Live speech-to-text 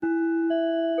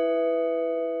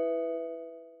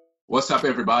What's up,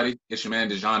 everybody? It's your man,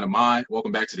 Dejan Amon.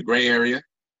 Welcome back to the gray area.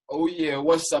 Oh yeah,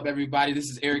 what's up everybody? This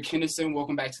is Eric Henderson.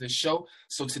 Welcome back to the show.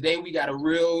 So today we got a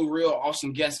real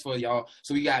awesome guest for y'all.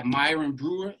 So we got Myran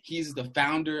Brewer. He's the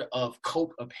founder of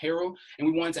C.O.P.E Apparel, and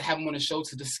we wanted to have him on the show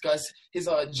to discuss his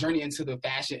journey into the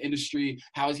fashion industry,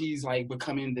 how he's like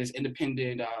becoming this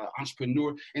independent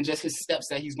entrepreneur, and just his steps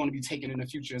that he's going to be taking in the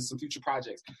future and some future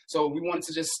projects. So we wanted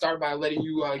to just start by letting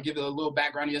you give a little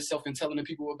background of yourself and telling the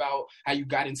people about how you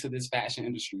got into this fashion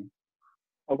industry.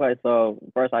 Okay, so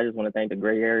first I just want to thank the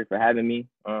Gray Area for having me.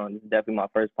 This is definitely my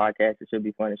first podcast. It should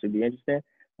be fun. It should be interesting.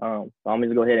 So I'm going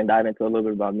to go ahead and dive into a little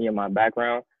bit about me and my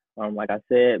background. Like I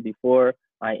said before,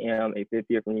 I am a fifth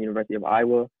year from the University of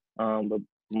Iowa. But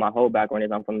my whole background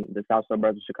is I'm from the south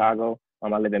suburbs of Chicago. I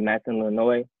live in Matson,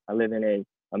 Illinois. I live in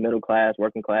a middle class,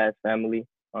 working class family.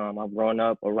 I've grown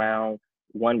up around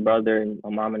one brother and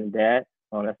a mom and a dad.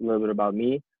 That's a little bit about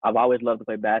me. I've always loved to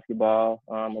play basketball.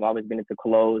 I've always been into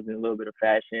clothes and a little bit of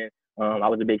fashion. I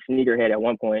was a big sneakerhead at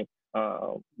one point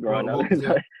growing up.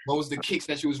 What was the kicks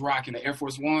that you was rocking? The Air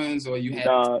Force Ones, or you had?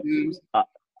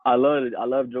 I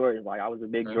love Jordans. Like I was a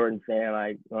big Jordan fan.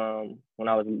 Like when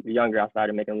I was younger, I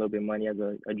started making a little bit of money as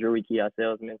a jewelry kiosk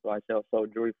salesman. So I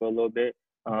sold jewelry for a little bit.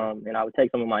 And I would take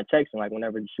some of my checks and like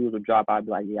whenever the shoes would drop, I'd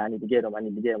be like, yeah, I need to get them, like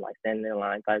standing in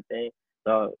line type thing.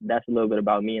 So that's a little bit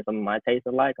about me and some of my tastes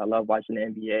alike. I love watching the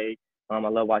NBA. I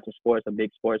love watching sports, a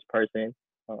big sports person.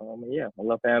 Yeah, I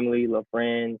love family, love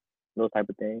friends, those type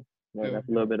of things. That's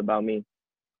a little bit about me.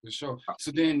 For sure. So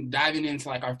then diving into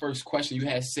like our first question, you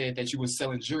had said that you were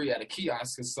selling jewelry at a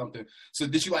kiosk or something. So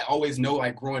did you like always know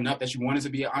like growing up that you wanted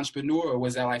to be an entrepreneur, or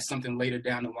was that like something later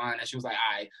down the line that she was like,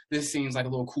 all right, this seems like a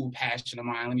little cool passion of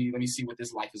mine. Let me see what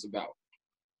this life is about.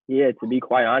 Yeah, to be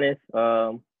quite honest,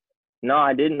 no,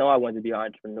 I didn't know I wanted to be an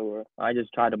entrepreneur. I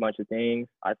just tried a bunch of things.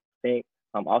 I think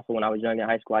also when I was young in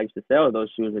high school, I used to sell those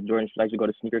shoes at Jordan. I used to go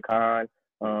to SneakerCon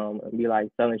and be like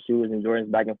selling shoes and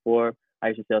Jordans back and forth. I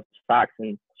used to sell socks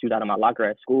and shoes out of my locker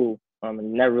at school.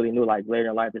 And never really knew like later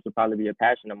in life this would probably be a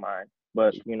passion of mine.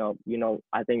 But you know,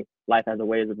 I think life has a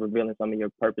ways of revealing some of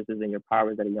your purposes and your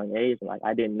powers at a young age. And like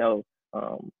I didn't know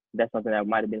that's something that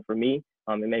might have been for me.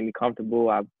 It made me comfortable.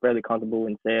 I'm fairly comfortable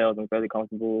in sales. I'm fairly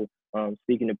comfortable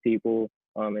speaking to people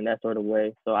in that sort of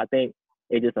way. So I think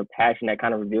it's just a passion that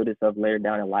kind of revealed itself later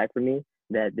down in life for me,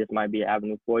 that this might be an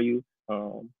avenue for you.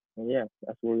 And yeah,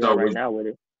 that's where we are right now with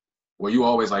it. Were you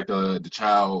always like the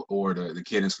child or the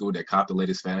kid in school that copped the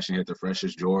latest fashion, had the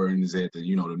freshest Jordans, had the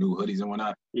the new hoodies and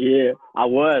whatnot? Yeah, I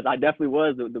was. I definitely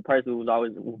was the person who was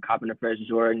always copping the fresh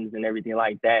Jordans and everything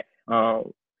like that.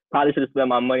 Probably should have spent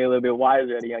my money a little bit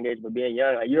wiser at a young age, but being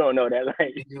young, like you don't know that,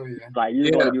 like you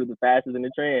just want to be with the fastest and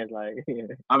the trends, like.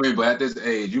 I mean, but at this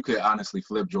age, you could honestly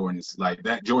flip Jordans like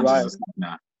that. Jordans is a stock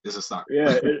now. It's a stock.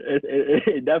 Yeah,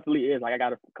 it definitely is. Like I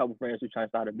got a couple friends who trying to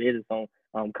start a business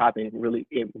on copying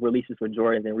releases for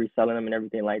Jordans and reselling them and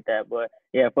everything like that. But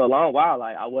yeah, for a long while,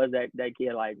 like I was that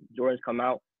kid. Like Jordans come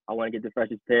out, I want to get the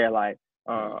freshest pair. Like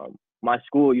my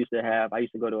school used to have. I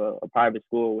used to go to a private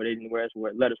school where they didn't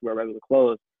let us wear regular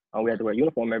clothes. We had to wear a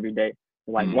uniform every day.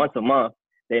 So like once a month,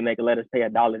 they let us pay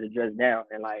 $1 to dress down.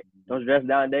 And like those dress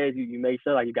down days, you make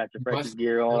sure like you got your freshest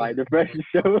gear on, like the freshest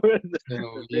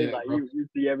shoes. Like you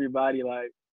see everybody like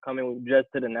coming dressed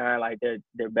to the nine, like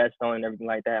their best on and everything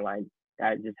like that. Like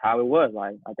that's just how it was.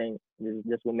 Like I think this is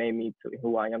just what made me to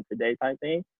who I am today type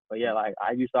thing. But yeah, like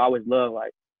I used to always love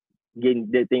like getting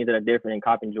things that are different and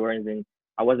copying Jordans. And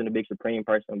I wasn't a big Supreme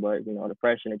person, but the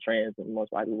fresh and the trends and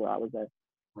most likely where I was at.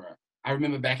 Right. I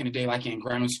remember back in the day, like in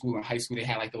grammar school and high school, they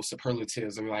had like those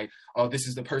superlatives. They were like, oh, this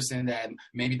is the person that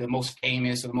maybe the most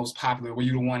famous or the most popular. Were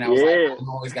you the one that was like,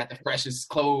 always got the freshest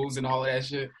clothes and all of that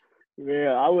shit?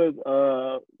 Yeah, I was,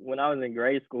 when I was in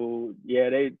grade school,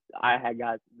 I had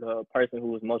got the person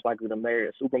who was most likely to marry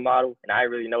a supermodel, and I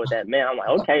didn't really know what that meant. I'm like,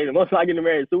 okay, the most likely to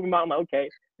marry a supermodel, I'm like, okay.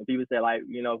 And people said, like,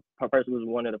 her person was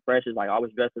one of the freshest, like,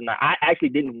 always dressed in. I actually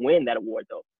didn't win that award,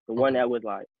 though. The one that was,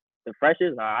 like, the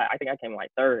freshest, I think I came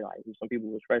like third. Like some people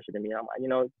was fresher than me. I'm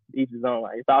like, each his own.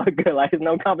 Like it's all good. Like it's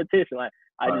no competition. Like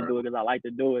I just do it because I like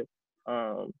to do it.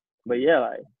 But yeah,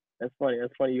 like that's funny.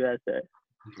 That's funny you asked that.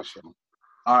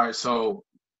 All right, so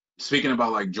speaking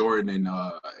about like Jordan and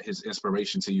his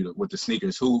inspiration to you with the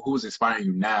sneakers, who's inspiring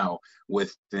you now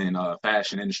within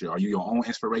fashion industry? Are you your own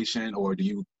inspiration, or do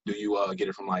you get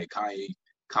it from like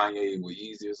Kanye with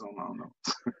Yeezy or something? I don't know.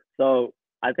 So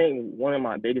I think one of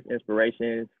my biggest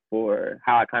inspirations for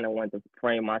how I kind of want to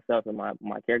frame myself and my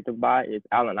character by is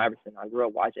Allen Iverson. I grew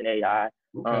up watching AI.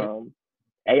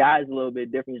 AI is a little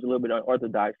bit different. He's a little bit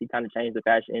unorthodox. He kind of changed the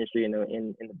fashion industry in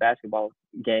the basketball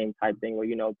game type thing, where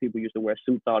people used to wear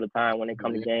suits all the time when they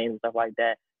come to games and stuff like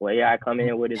that. Where AI come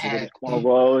in with his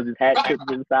cornrows, his hat tipped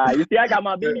to the side. You see, I got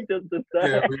my beanie to the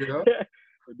side.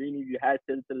 The beanie, your hat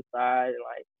tipped to the side,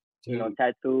 and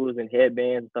tattoos and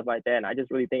headbands and stuff like that. And I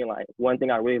just really think one thing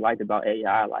I really liked about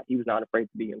AI, he was not afraid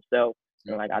to be himself.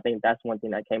 And I think that's one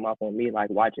thing that came off on me,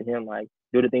 watching him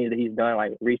do the things that he's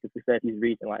done, reach the success he's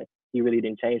reached, and he really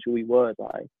didn't change who he was.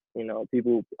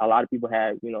 A lot of people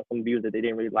had some views that they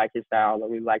didn't really like his style or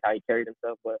really like how he carried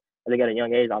himself. But I think at a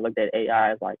young age, I looked at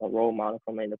AI as a role model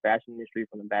from in the fashion industry,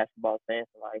 from the basketball stance,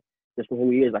 and just from who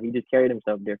he is. He just carried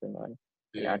himself different.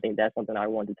 And I think that's something I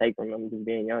wanted to take from him, just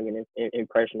being young and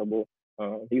impressionable.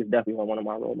 He was definitely one of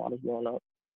my role models growing up.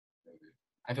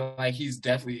 I feel like he was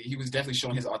definitely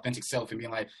showing his authentic self and being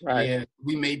like, right. Yeah,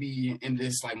 we may be in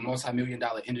this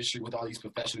multi-million-dollar industry with all these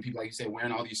professional people, like you said,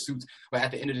 wearing all these suits. But at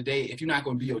the end of the day, if you're not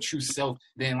going to be your true self,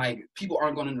 then people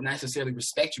aren't going to necessarily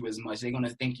respect you as much. They're going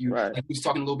to think you, right. Like we was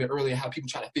talking a little bit earlier, how people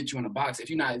try to fit you in a box. If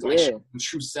you're not showing your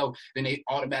true self, then they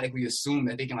automatically assume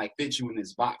that they can fit you in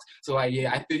this box. So I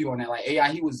feel you on that.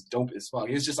 AI, he was dope as fuck.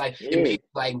 It's just it made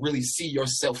you really see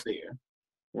yourself there.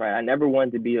 Right. I never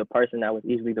wanted to be a person that was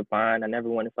easily defined. I never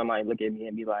wanted somebody to look at me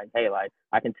and be like, hey,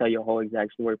 I can tell your whole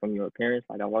exact story from your appearance.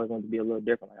 I always wanted to be a little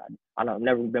different. I've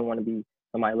never been one to be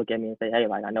somebody look at me and say, hey,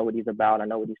 I know what he's about. I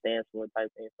know what he stands for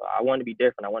type thing. So I want to be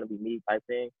different. I want to be me type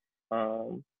thing.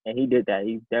 And he did that.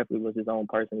 He definitely was his own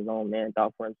person, his own man,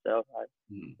 thought for himself.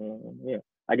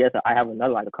 I guess I have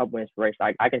another, a couple of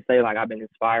inspirations. I can say, I've been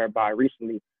inspired by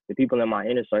recently the people in my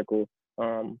inner circle.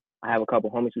 I have a couple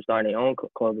homies who started their own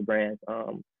clothing brands.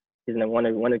 One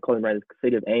of the clothing brands is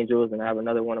City of Angels, and I have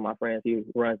another one of my friends. He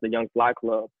runs the Young Fly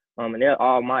Club. And they're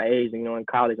all my age, in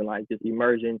college and just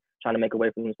emerging, trying to make a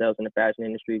way for themselves in the fashion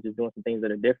industry, just doing some things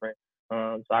that are different.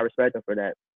 So I respect them for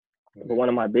that. But one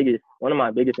of my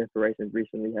biggest inspirations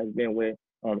recently has been with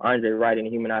Andre Wright and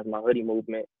the Humanize My Hoodie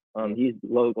movement. He's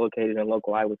located in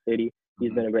local Iowa City.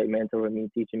 He's been a great mentor with me,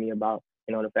 teaching me about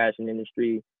the fashion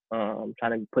industry.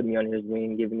 Trying to put me under his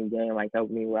wing, giving me game,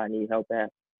 helping me where I need help at.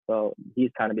 So he's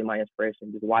kind of been my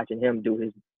inspiration. Just watching him do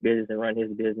his business and run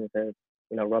his business has,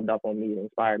 rubbed up on me and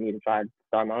inspired me to try to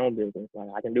start my own business.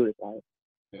 I can do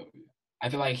this. I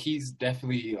feel like he's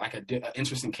definitely an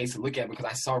interesting case to look at, because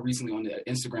I saw recently on the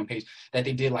Instagram page that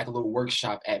they did a little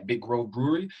workshop at Big Grove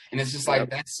Brewery. And it's just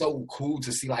that's so cool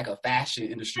to see a fashion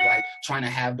industry, trying to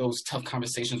have those tough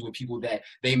conversations with people that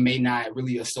they may not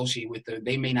really associate with.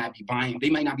 They may not be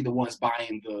the ones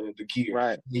buying the gear.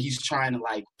 Right. He's trying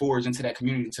to forge into that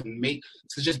community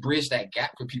to just bridge that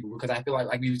gap for people, because I feel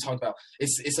like we talked about,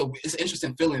 it's an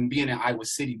interesting feeling being in Iowa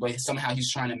City, but somehow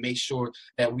he's trying to make sure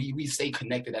that we stay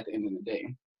connected at the end of the day.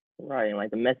 Right,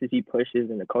 and the message he pushes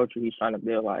and the culture he's trying to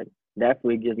build,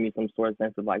 definitely gives me some sort of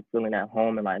sense of feeling at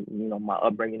home and my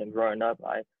upbringing and growing up.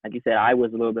 Like you said, I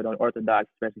was a little bit unorthodox,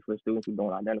 especially for students who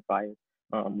don't identify as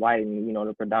white and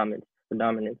the predominance.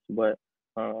 But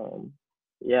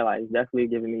it's definitely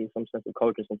giving me some sense of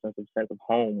culture, some sense of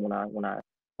home when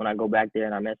I go back there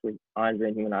and I mess with Andre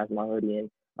and Humanize My Hoodie and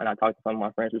I talk to some of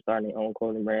my friends who started their own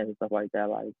clothing brands and stuff like that.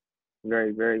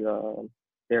 Very, very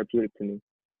therapeutic to me.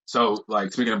 So,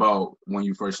 speaking about when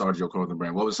you first started your clothing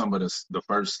brand, what was some of the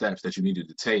first steps that you needed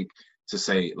to take to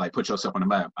say, put yourself on the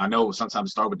map? I know sometimes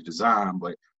it starts with the design,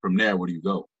 but from there, where do you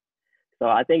go? So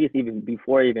I think it's even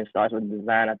before it even starts with the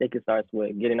design. I think it starts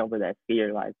with getting over that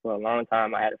fear. For a long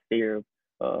time, I had a fear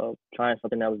of trying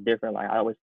something that was different. I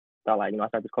always thought, I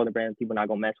start this clothing brand, people not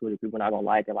gonna mess with it, people not gonna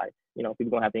like it.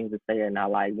 People gonna have things to say and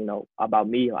not about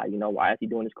me. Why is he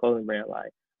doing this clothing brand?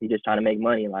 He's just trying to make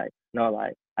money.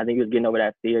 I think it was getting over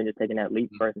that fear and just taking that leap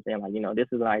first and saying, this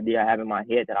is an idea I have in my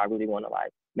head that I really want to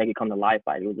make it come to life.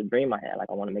 It was a dream I had.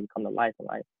 I want to make it come to life. And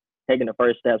taking the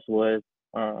first steps was,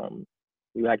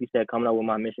 like you said, coming up with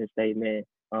my mission statement,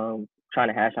 trying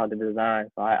to hash out the design.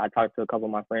 So I talked to a couple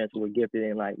of my friends who were gifted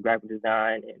in graphic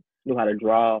design and knew how to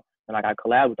draw. And I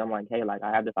collabed with them. Hey,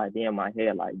 I have this idea in my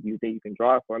head. Do you think you can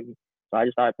draw it for me? So I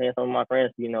just started paying some of my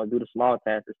friends to, do the small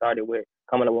tasks. It started with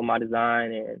coming up with my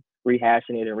design and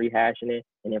rehashing it,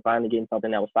 and then finally getting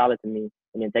something that was solid to me,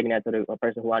 and then taking that to a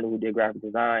person who I knew who did graphic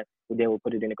design, who then would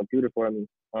put it in the computer for me,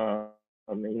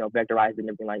 vectorize it and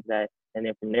everything like that. And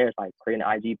then from there, it's creating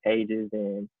IG pages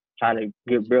and trying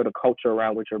to build a culture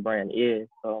around what your brand is.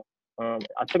 So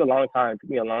it took me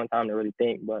a long time to really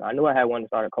think, but I knew I had wanted to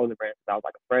start a clothing brand since I was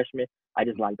a freshman. I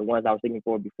just the ones I was thinking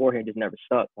for beforehand just never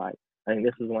stuck. I think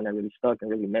this was one that really stuck and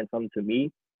really meant something to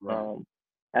me. Right.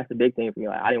 That's the big thing for me.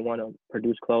 I didn't want to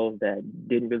produce clothes that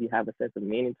didn't really have a sense of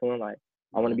meaning to them.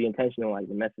 I want to be intentional, like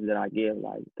the message that I give,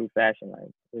 like through fashion, like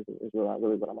is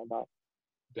really what I'm about.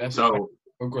 So,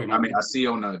 I mean, I see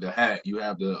on the hat you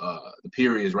have the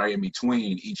periods right in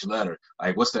between each letter.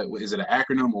 Like, what's that? Is it an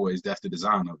acronym or is that the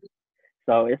design of it?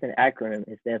 So it's an acronym.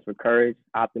 It stands for courage,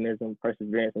 optimism,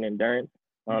 perseverance, and endurance.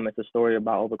 It's a story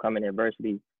about overcoming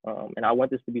adversity. And I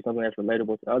want this to be something that's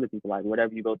relatable to other people. Like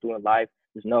whatever you go through in life,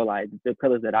 just know like the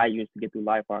pillars that I use to get through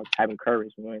life are having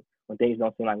courage when things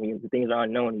don't seem like when things are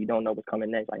unknown and you don't know what's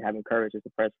coming next. Like having courage is to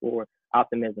press forward.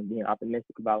 Optimism, being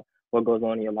optimistic about what goes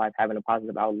on in your life, having a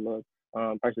positive outlook.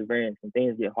 Perseverance, when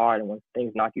things get hard and when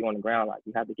things knock you on the ground, like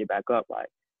you have to get back up. Like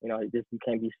you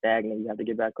can't be stagnant. You have to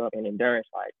get back up. And endurance,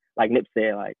 like Nip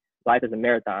said, like life is a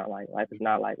marathon. Like life is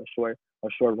not like a short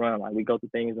run. Like we go through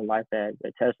things in life that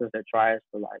test us, that try us,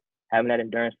 but like having that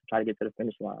endurance to try to get to the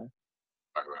finish line.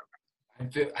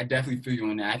 I definitely feel you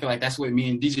on that. I feel like that's what me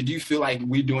and DJ, do you feel like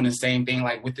we're doing the same thing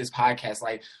like with this podcast?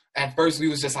 Like at first we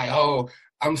was just like, oh,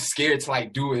 I'm scared to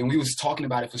like do it. And we was talking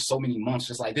about it for so many months,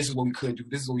 just like, this is what we could do.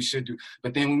 This is what we should do.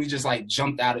 But then when we just like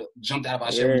jumped out of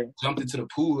our shell, jumped into the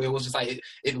pool, it was just like,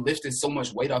 it lifted so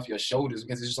much weight off your shoulders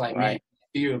because it's just like, man,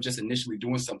 fear of just initially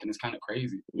doing something is kind of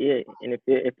crazy. Yeah. And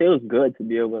it feels good to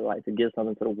be able to like, to give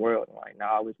something to the world. Like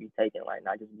not always be taken, like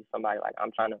not just be somebody like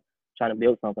I'm trying to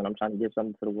build something. I'm trying to give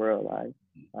something to the world.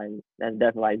 Like that's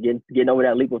definitely like getting over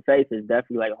that leap of faith is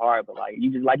definitely like hard. But like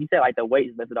you said, like the weight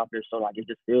is lifted off your shoulder. Like it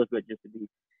just feels good just to be,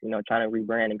 trying to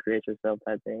rebrand and create yourself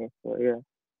type thing. So yeah.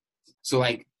 So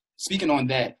like speaking on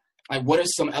that, like what are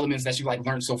some elements that you like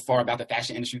learned so far about the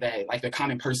fashion industry that like the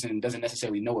common person doesn't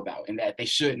necessarily know about and that they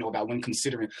should know about when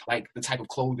considering like the type of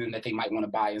clothing that they might want to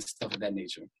buy and stuff of that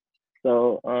nature?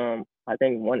 So I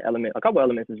think a couple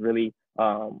elements is really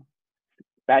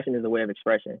fashion is a way of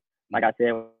expression. Like I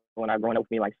said, when I growing up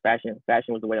with me, like fashion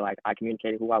was the way like I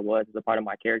communicated who I was as a part of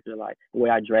my character. Like the way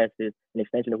I dressed is an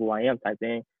extension of who I am type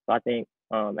thing. So I think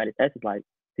at its essence, like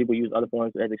people use other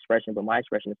forms as expression, but my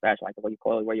expression is fashion. Like the way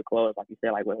you wear your clothes, like you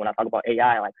said, like when I talk about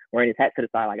AI, like wearing his hat to the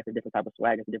side, like it's a different type of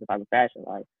swag, it's a different type of fashion.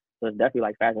 Like so it's definitely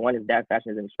like fashion. One is that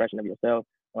fashion is an expression of yourself.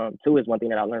 Two is one thing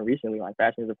that I learned recently, like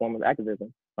fashion is a form of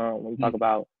activism. When you talk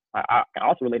about I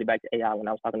also related back to AI when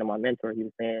I was talking to my mentor. He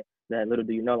was saying that little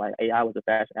do you know, like AI was a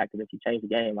fashion activist. He changed the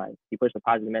game. Like he pushed a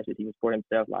positive message. He was for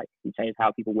himself. Like he changed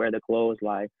how people wear their clothes,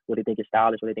 like what they think is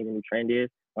stylish, what they think the new trend is,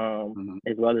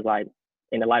 as well as like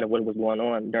in the light of what was going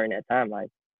on during that time. Like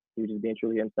he was just being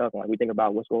truly himself. And like we think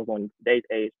about what's going on in today's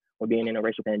age, we're being in a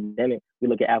racial pandemic. We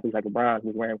look at athletes like LeBron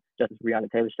who's wearing Justice Breonna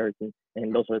Taylor shirts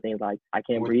and those sort of things. Like I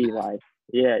can't breathe. Like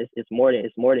yeah, it's more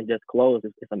than just clothes.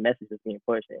 It's a message that's being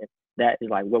pushed, and that is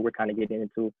like what we're kind of getting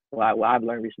into. What I've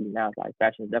learned recently now is like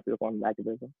fashion is definitely a form of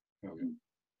activism. Okay.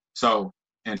 So,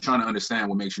 and trying to understand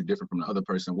what makes you different from the other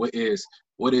person. What is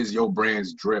your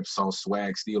brand's drip, sauce,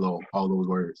 swag, stilo, all those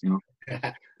words?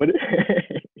 But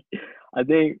I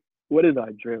think. What is our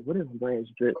drip? What is the brand's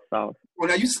drip sauce? Well,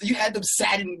 now you had that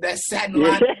satin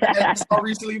line that you saw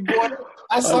recently, boy.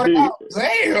 I saw it out.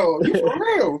 Damn, you for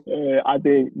real. Yeah, I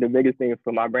think the biggest thing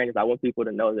for my brand is I want people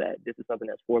to know that this is something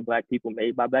that's for Black people,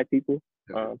 made by Black people.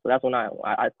 So that's when I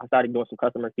started doing some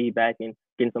customer feedback and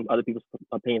getting some other people's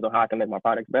opinions on how I can make my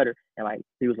products better. And like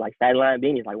he was like satin line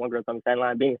beanies. Like one girl told me satin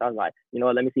line beanies. I was like,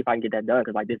 let me see if I can get that done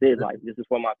because like this is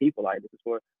for my people. Like this is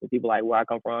for the people like where I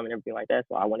come from and everything like that.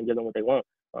 So I want to give them what they want.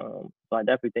 So I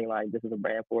definitely think like this is a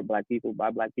brand for Black people by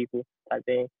Black people type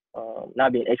thing.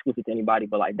 Not being exclusive to anybody,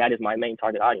 but like that is my main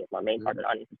target audience. My main target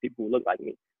audience is people who look like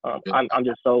me. I'm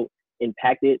just so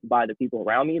impacted by the people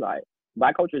around me. Like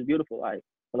Black culture is beautiful. Like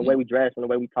from the way we dress, from the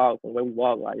way we talk, from the way we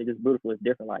walk, like it's just beautiful. It's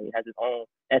different. Like it has its own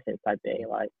essence type thing.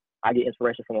 Like I get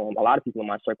inspiration from a lot of people in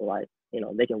my circle. Like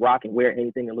they can rock and wear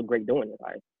anything and look great doing it.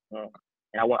 Like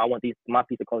and I want my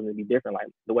piece of clothing to be different. Like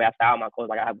the way I style my clothes,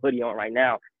 like I have a hoodie on right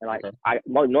now, and like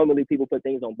normally people put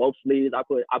things on both sleeves. I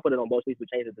put it on both sleeves to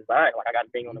change the design. Like I got a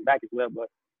thing on the back as well, but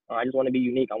I just want to be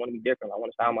unique. I want to be different. I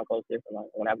want to style my clothes different. Like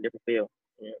I want to have a different feel.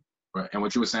 Yeah. Right. And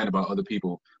what you were saying about other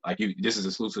people, like this is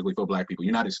exclusively for Black people.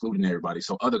 You're not excluding everybody.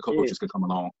 So other coaches could come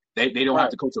along. They don't have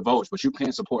to coach a vote, but you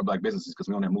can support Black businesses because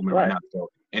we're on that movement right now. So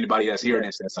anybody that's hearing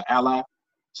this that's an ally,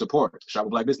 support, shop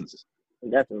with Black businesses.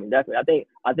 Definitely. I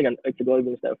think to go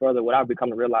even a step further, what I've become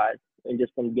to realize, and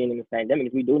just from being in this pandemic,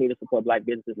 is we do need to support Black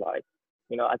businesses. Like,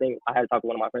 I think I had to talk to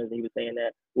one of my friends, and he was saying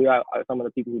that we are some of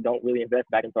the people who don't really invest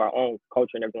back into our own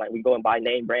culture and everything. Like, we go and buy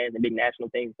name brands and big national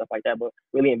things and stuff like that, but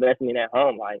really investing in at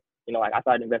home. Like, like I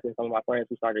started investing in some of my friends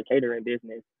who started a catering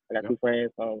business. I got two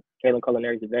friends, Kalen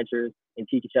Culinary's Adventures and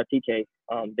Chef TK.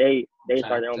 They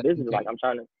started their own businesses. Like I'm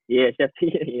trying to, Chef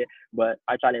TK, yeah. But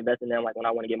I try to invest in them, like when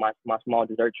I want to get my small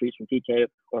dessert treats from TK,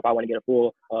 or if I want to get a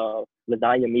full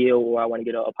lasagna meal, or I want to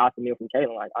get a pasta meal from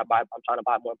Kalen. Like I'm trying to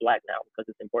buy more black now because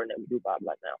it's important that we do buy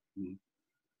black now. Mm-hmm.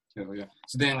 Yeah.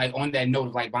 So then, like, on that note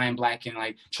of like buying black and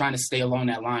like trying to stay along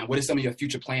that line, what are some of your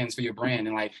future plans for your brand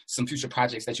and like some future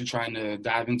projects that you're trying to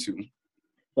dive into?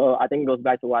 So I think it goes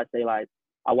back to what I say, like,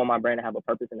 I want my brand to have a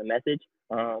purpose and a message.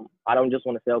 I don't just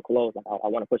want to sell clothes. Like, I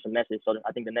want to push a message. So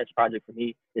I think the next project for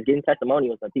me is getting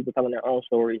testimonials of people telling their own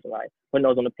stories and like putting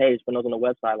those on the page, putting those on the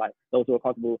website, like those who are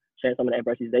comfortable sharing some of the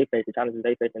adversities they face, the challenges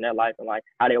they face in their life, and like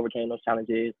how they overcame those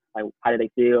challenges, like how do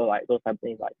they feel, like those type of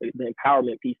things. Like the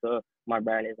empowerment piece of my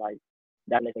brand is like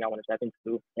that next thing I want to step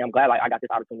into. And I'm glad like I got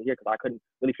this opportunity here because I couldn't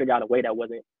really figure out a way that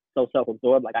wasn't so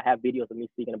self-absorbed. Like I have videos of me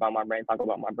speaking about my brand, talking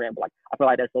about my brand, but like I feel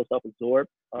like that's so self-absorbed.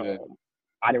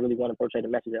 I didn't really want to portray the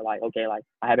message that like, okay, like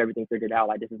I have everything figured out.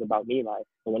 Like this is about me. Like,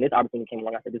 so when this opportunity came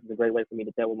along, I said, this is a great way for me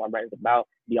to tell what my brand is about,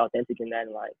 be authentic in that.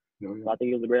 And like, so I think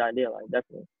it was a great idea. Like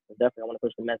definitely, I want to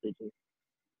push the message.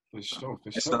 For sure.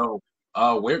 So,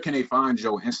 where can they find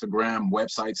your Instagram,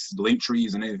 websites, link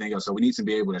trees, and anything else? So we need to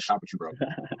be able to shop with you, bro.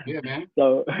 Yeah, man.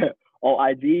 So on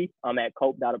IG, I'm at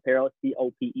C.O.P.E Apparel,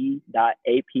 C.O.P.E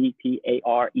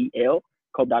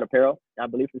Apparel. And I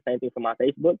believe it's the same thing for my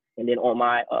Facebook. And then on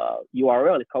my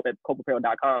URL, it's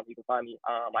COPEapparel.com. You can find me.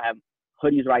 I have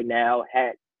hoodies right now,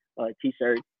 hats,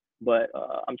 t-shirts. But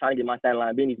I'm trying to get my satin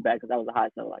line beanies back because that was a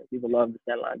hot seller. Like people love the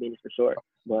satin line beanies for sure.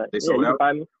 But they sold you out? can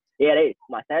find me. Yeah,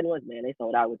 my satin ones, man, they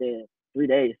sold out within 3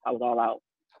 days. I was all out.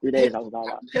 3 days, I was all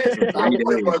out. I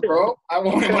wanted one, bro. I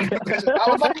wanted one.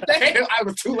 I was like, damn, I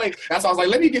was too late. That's why I was like,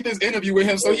 let me get this interview with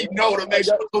him so he know to make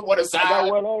sure to put one aside. I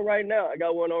got one on right now,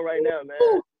 man.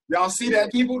 Woo. Y'all see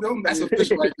that, people? That's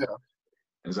official right there.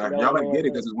 Exactly. Y'all better get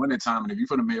it because it's winter time, and if you're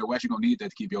from the Midwest, you're gonna need that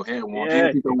to keep your hair warm.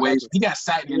 Yeah, keep your waist. He got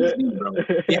satin in his knee, bro.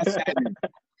 He got satin in.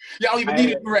 Y'all even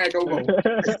need a rag no more.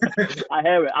 I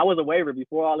have it. I was a waiver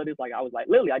before all of this. Like I was like,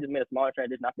 literally, I just made a small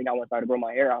transition. I think I want to start to grow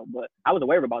my hair out, but I was a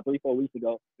waiver about 3-4 weeks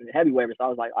ago. It was a heavy waiver, so I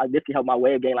was like, this can help my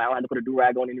wave game. Like I don't have to put a do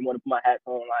rag on anymore to put my hats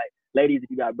on. Like ladies, if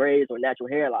you got braids or natural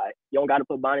hair, like you don't got to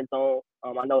put bonnets on.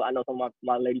 I know some of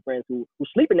my lady friends who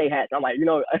sleep in their hats. I'm like,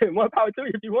 more power to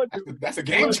you if you want to. That's a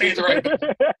game changer, right?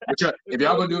 If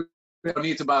y'all gonna do, you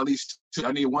need to buy at least 2.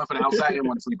 I need one for the outside and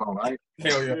one to sleep on, right?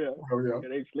 Hell yeah.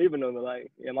 They sleeping on them.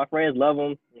 Like, my friends love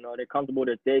them. They're comfortable.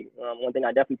 They're thick. One thing I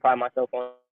definitely pride myself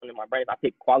on in my brand is I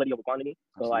pick quality over quantity.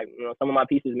 So like, some of my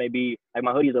pieces may be like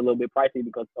my hoodies are a little bit pricey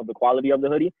because of the quality of the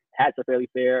hoodie. Hats are fairly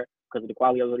fair because of the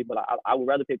quality of the hoodie. But I would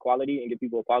rather pick quality and give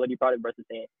people a quality product versus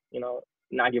saying,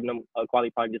 not giving them a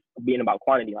quality product just being about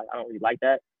quantity. Like I don't really like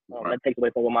that. That takes away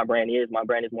from what my brand is. My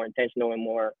brand is more intentional and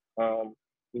more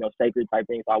sacred type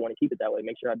thing. So I want to keep it that way.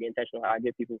 Make sure I be intentional how I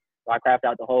give people. So I craft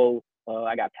out the whole,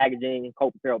 I got packaging,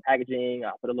 C.O.P.E Apparel packaging.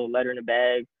 I put a little letter in the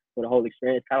bag for the whole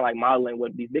experience, kind of like modeling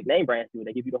what these big name brands do.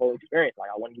 They give you the whole experience. Like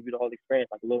I want to give you the whole experience,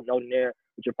 like a little note in there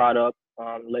with your product,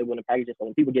 label in the packaging. So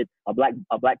when people get a black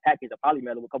package, a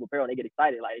polymetal with C.O.P.E Apparel, and they get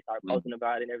excited, like they start posting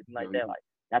about it and everything like that. Like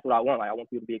that's what I want. Like I want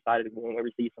people to be excited when we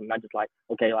receive something, not just like,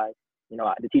 okay, like,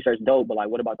 the t-shirt's dope, but like,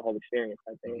 what about the whole experience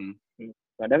type thing? So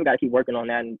I definitely got to keep working on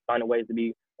that and finding ways to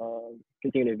be,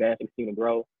 continue to advance and continue to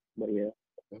grow. But yeah.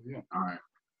 All right.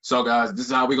 So guys, this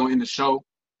is how we're going to end the show.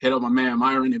 Hit up my man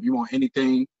Myran. If you want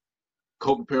anything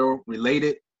C.O.P.E Apparel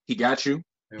related, he got you.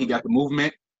 He got the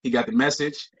movement. He got the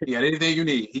message. He got anything you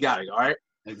need. He got it. All right.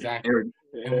 Exactly.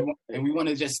 And we want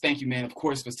to just thank you, man, of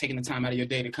course, for taking the time out of your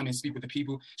day to come and speak with the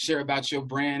people, share about your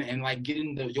brand, and like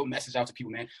getting your message out to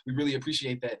people, man. We really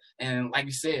appreciate that. And like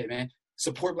we said, man,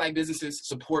 support black businesses,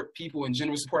 support people in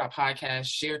general, support our podcast,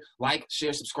 share,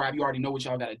 subscribe. You already know what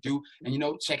y'all got to do.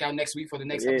 And, check out next week for the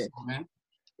next episode, man.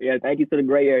 Yeah, thank you to the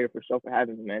Gray Area for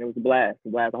having me, man. It was a blast.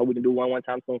 I hope we can do one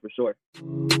time soon for sure.